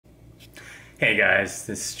Hey guys,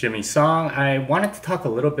 this is Jimmy Song. I wanted to talk a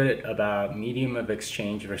little bit about medium of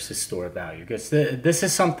exchange versus store value because this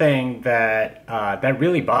is something that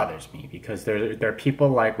really bothers me because there are people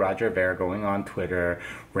like Roger Ver going on Twitter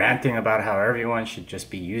ranting about how everyone should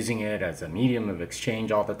just be using it as a medium of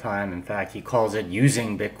exchange all the time. In fact, he calls it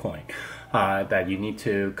using Bitcoin, that you need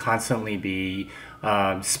to constantly be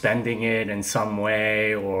spending it in some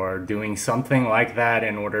way or doing something like that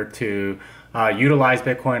in order to utilize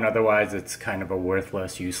Bitcoin. Otherwise, it's kind of a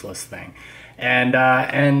worthless, useless thing.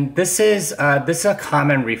 And this is a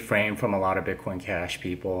common refrain from a lot of Bitcoin Cash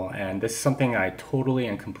people, and this is something I totally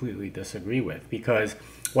and completely disagree with because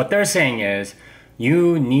what they're saying is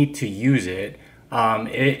you need to use it.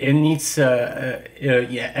 It needs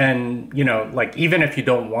yeah, and like even if you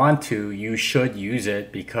don't want to, you should use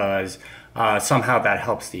it because somehow that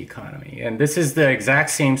helps the economy. And this is the exact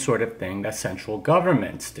same sort of thing that central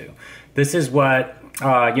governments do. This is what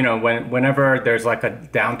whenever there's like a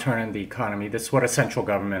downturn in the economy, this is what a central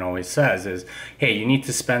government always says is, hey, you need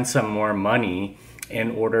to spend some more money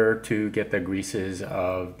in order to get the greases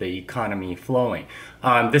of the economy flowing.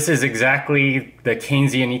 This is exactly the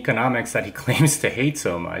Keynesian economics that he claims to hate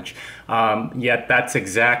so much, yet that's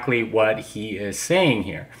exactly what he is saying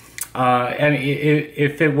here. And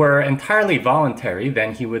if it were entirely voluntary,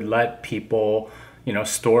 then he would let people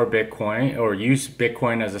store Bitcoin or use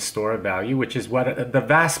Bitcoin as a store of value, which is what the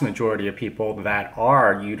vast majority of people that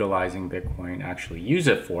are utilizing Bitcoin actually use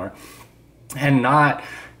it for, and not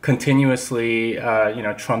continuously,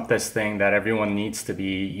 trump this thing that everyone needs to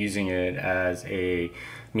be using it as a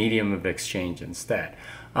medium of exchange instead.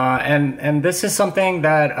 And this is something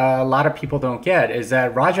that a lot of people don't get, is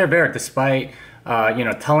that Roger Ver, despite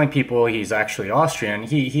telling people he's actually Austrian,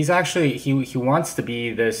 he wants to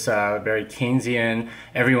be this very Keynesian,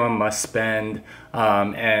 everyone must spend,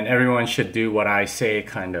 and everyone should do what I say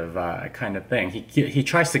kind of thing. He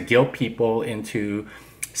tries to guilt people into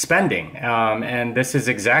spending, and this is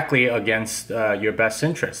exactly against your best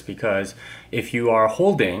interest, because if you are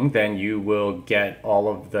holding, then you will get all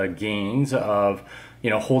of the gains of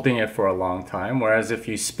holding it for a long time, whereas if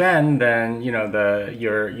you spend, then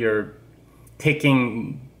you're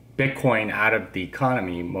taking Bitcoin out of the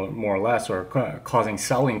economy more or less, or causing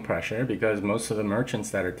selling pressure, because most of the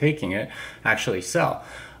merchants that are taking it actually sell.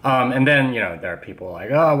 And then, there are people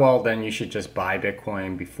like, oh, well, then you should just buy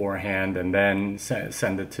Bitcoin beforehand and then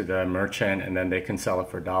send it to the merchant and then they can sell it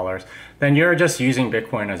for dollars. Then you're just using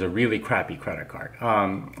Bitcoin as a really crappy credit card.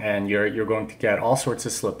 And you're going to get all sorts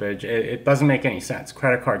of slippage. It doesn't make any sense.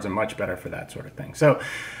 Credit cards are much better for that sort of thing. So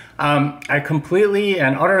I completely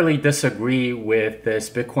and utterly disagree with this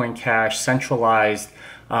Bitcoin Cash centralized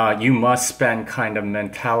you must spend kind of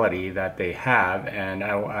mentality that they have, and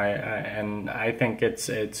I think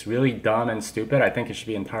it's really dumb and stupid. I think it should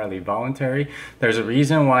be entirely voluntary. There's a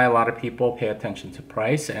reason why a lot of people pay attention to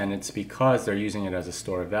price, and it's because they're using it as a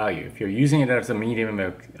store of value. If you're using it as a medium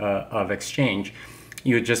of exchange,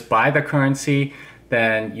 you would just buy the currency,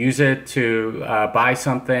 then use it to buy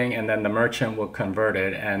something, and then the merchant will convert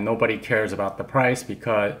it, and nobody cares about the price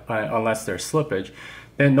because unless there's slippage.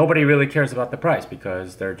 Then nobody really cares about the price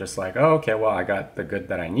because they're just like, oh, okay, well, I got the good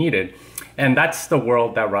that I needed. And that's the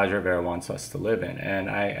world that Roger Ver wants us to live in. And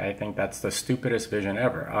I think that's the stupidest vision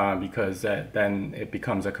ever, because then it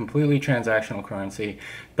becomes a completely transactional currency,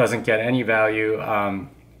 doesn't get any value,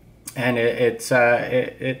 and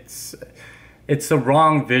it's the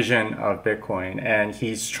wrong vision of Bitcoin, and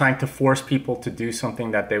he's trying to force people to do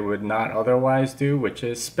something that they would not otherwise do, which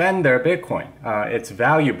is spend their Bitcoin. It's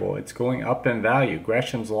valuable. It's going up in value.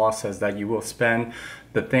 Gresham's law says that you will spend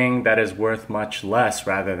the thing that is worth much less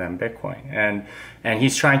rather than Bitcoin, and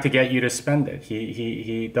he's trying to get you to spend it.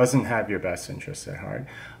 He doesn't have your best interests at heart,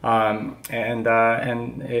 and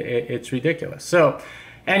it's ridiculous. So.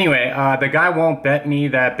 Anyway, the guy won't bet me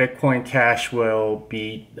that Bitcoin Cash will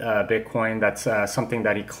beat Bitcoin. That's something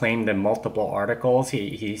that he claimed in multiple articles.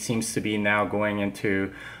 He seems to be now going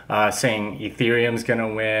into saying Ethereum's going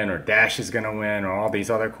to win, or Dash is going to win, or all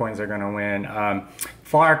these other coins are going to win.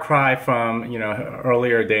 Far cry from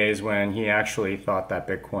earlier days when he actually thought that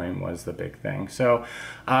Bitcoin was the big thing. So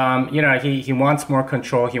he wants more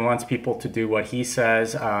control. He wants people to do what he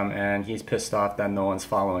says, and he's pissed off that no one's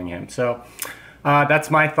following him. So. That's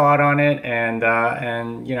my thought on it, and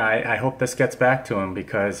I hope this gets back to him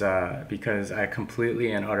because I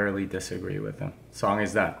completely and utterly disagree with him. Song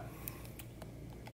is done.